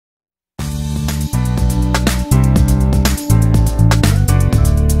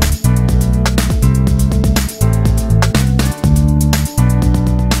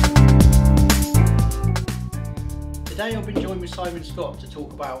Scott to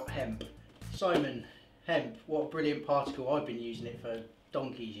talk about hemp. Simon, hemp, what a brilliant particle. I've been using it for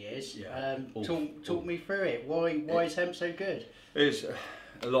donkey's years. Yeah. Talk me through it. Why is hemp so good? There's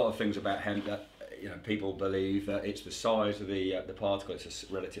a lot of things about hemp that people believe that it's the size of the particle. It's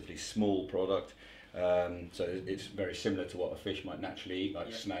a relatively small product. So it's very similar to what a fish might naturally eat,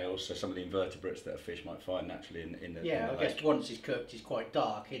 like snails. So some of the invertebrates that a fish might find naturally in the I lake. guess once it's cooked, it's quite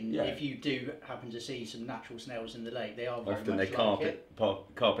dark, and if you do happen to see some natural snails in the lake, they are very often much they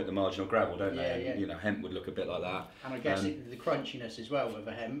like carpet the marginal gravel, don't they? Yeah. And, hemp would look a bit like that. And I guess the crunchiness as well with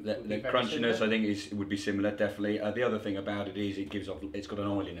a hemp. The crunchiness, similar. I think, would be similar, definitely. The other thing about it is it's got an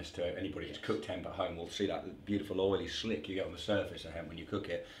oiliness to it. Anybody who's cooked hemp at home will see that beautiful oily slick you get on the surface of hemp when you cook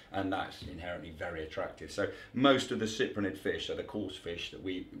it, and that's inherently very attractive. So most of the cyprinid fish, so the coarse fish that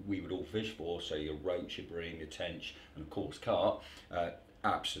we would all fish for, so your roach, your bream, your tench, and of course carp,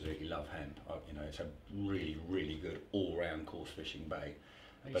 absolutely love hemp. It's a really good all-round coarse fishing bait.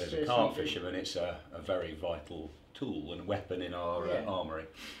 But as a carp fisherman, it's a very vital tool and weapon in our armoury.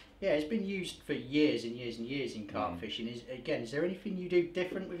 Yeah, it's been used for years and years and years in carp fishing. Is there anything you do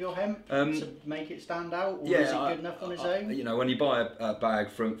different with your hemp to make it stand out, or is it good enough on its own? When you buy a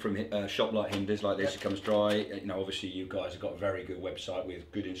bag from a shop like Hinders, like this, it comes dry. Obviously you guys have got a very good website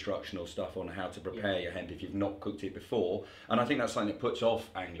with good instructional stuff on how to prepare your hemp if you've not cooked it before. And I think that's something that puts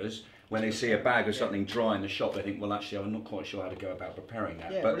off anglers. When they see a bag of something dry in the shop, they think, well, actually, I'm not quite sure how to go about preparing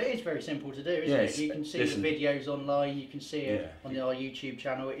that. Yeah, but it is very simple to do, isn't it? You can see the videos online, you can see it on our YouTube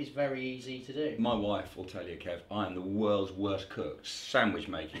channel. It is very easy to do. My wife will tell you, Kev, I am the world's worst cook. Sandwich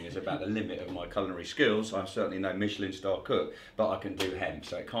making is about the limit of my culinary skills. I'm certainly no Michelin star cook, but I can do hemp,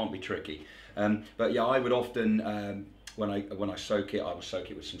 so it can't be tricky. But yeah, I would often, when I soak it, I would soak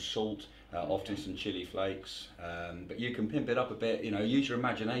it with some salt. Often some chili flakes, but you can pimp it up a bit. Use your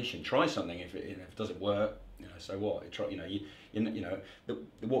imagination. Try something. If it doesn't work, so what? Try.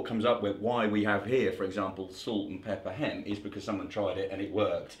 What comes up with why we have here, for example, salt and pepper hemp, is because someone tried it and it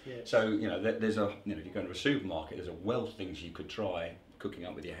worked. Yes. So there's if you go into a supermarket, there's a wealth of things you could try cooking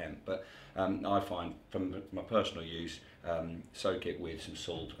up with your hemp. But I find from my personal use, soak it with some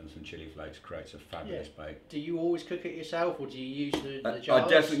salt and some chili flakes creates a fabulous bait. Do you always cook it yourself, or do you use the jars? I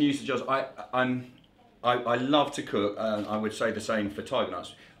definitely use the jars. I love to cook. I would say the same for tiger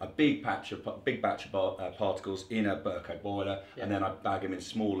nuts. A big batch of particles in a Burco boiler, and then I bag them in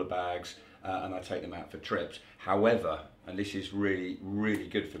smaller bags, and I take them out for trips. However, and this is really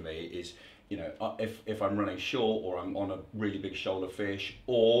good for me, is if I'm running short, or I'm on a really big shoal of fish,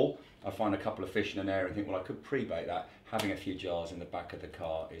 or I find a couple of fish in an area and think, well, I could pre-bait that, having a few jars in the back of the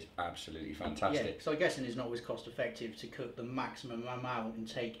car is absolutely fantastic. Yeah, so I'm guessing it's not always cost effective to cook the maximum amount and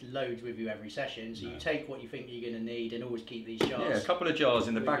take loads with you every session, so you take what you think you're going to need and always keep these jars. Yeah, a couple of jars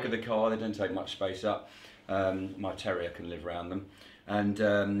in the back of the car, they don't take much space up. My terrier can live around them. And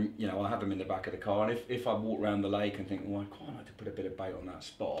I have them in the back of the car, and if I walk around the lake and think, well, I quite like to put a bit of bait on that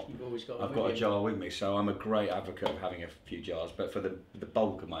spot, I've got a jar with me, so I'm a great advocate of having a few jars. But for the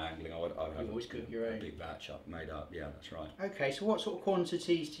bulk of my angling, I would have a big batch made up. Yeah, that's right. Okay, so what sort of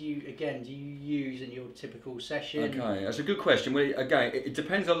quantities do you use in your typical session? Okay, that's a good question. Well, again, it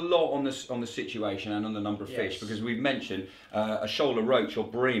depends a lot on the situation and on the number of fish, because we've mentioned a shoal of roach or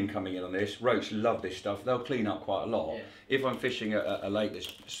bream coming in on this. Roach love this stuff; they'll clean up quite a lot. Yeah. If I'm fishing a lake that's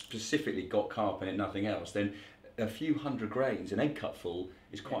specifically got carp in it, nothing else, then a few hundred grains, an egg cupful,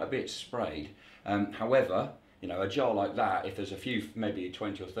 is quite a bit sprayed. However, a jar like that, if there's a few, maybe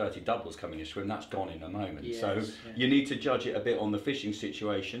 20 or 30 doubles coming in swim, that's gone in a moment. You need to judge it a bit on the fishing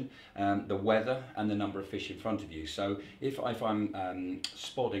situation, the weather, and the number of fish in front of you. So if I'm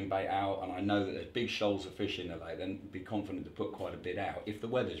spotting bait out and I know that there's big shoals of fish in the lake, then be confident to put quite a bit out if the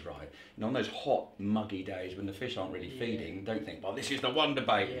weather's right. On those hot, muggy days when the fish aren't really feeding, don't think, well, this is the wonder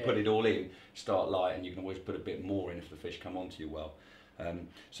bait, and put it all in. Start light, and you can always put a bit more in if the fish come onto you well.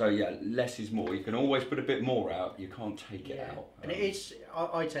 So yeah, less is more. You can always put a bit more out. You can't take it out. And it is.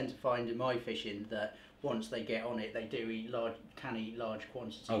 I tend to find in my fishing that once they get on it, they can eat large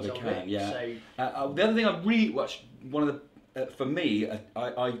quantities. Oh, they of can. it. Yeah. So, the other thing I really watch, one of the for me,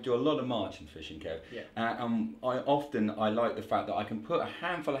 I do a lot of margin fishing, Kev. Yeah. I like the fact that I can put a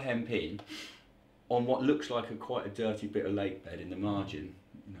handful of hemp in on what looks like quite a dirty bit of lake bed in the margin.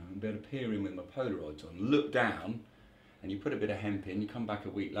 And be able to peer in with my Polaroids on, look down. And you put a bit of hemp in, you come back a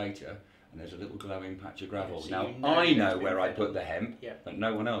week later, and there's a little glowing patch of gravel. So now, I know where I put the hemp, but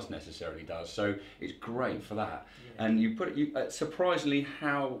no one else necessarily does, so it's great for that. Yeah. And you put it, surprisingly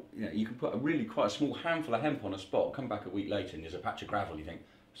how, you can put quite a small handful of hemp on a spot, come back a week later and there's a patch of gravel, you think,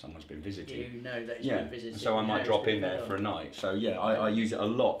 someone's been visiting. You know that it's been visited. So I might drop in there for a night. So yeah, I use it a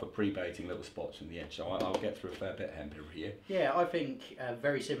lot for pre-baiting little spots on the edge. So I'll get through a fair bit of hemp every year. Yeah, I think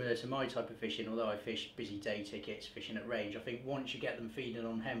very similar to my type of fishing, although I fish busy day tickets, fishing at range, I think once you get them feeding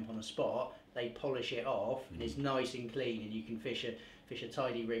on hemp on a spot, they polish it off and it's nice and clean, and you can fish a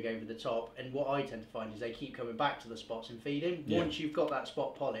tidy rig over the top. And what I tend to find is they keep coming back to the spots and feeding. Once you've got that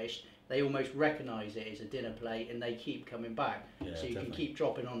spot polished, they almost recognise it as a dinner plate and they keep coming back. So you can keep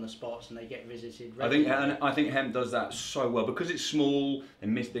dropping on the spots and they get visited regularly. I think hemp does that so well because it's small.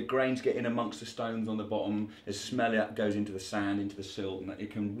 The grains get in amongst the stones on the bottom. The smell that goes into the sand, into the silt, and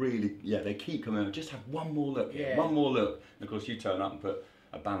it can really they keep coming over. Just have one more look, one more look. And of course you turn up and put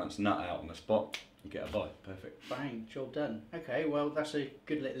a balanced nut out on the spot, you get a bite. Perfect. Bang, job done. Okay, well that's a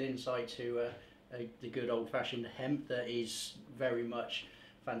good little insight to the good old-fashioned hemp that is very much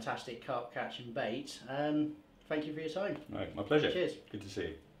fantastic carp catching bait. Thank you for your time. Right, my pleasure. Cheers. Good to see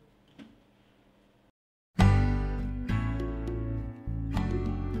you.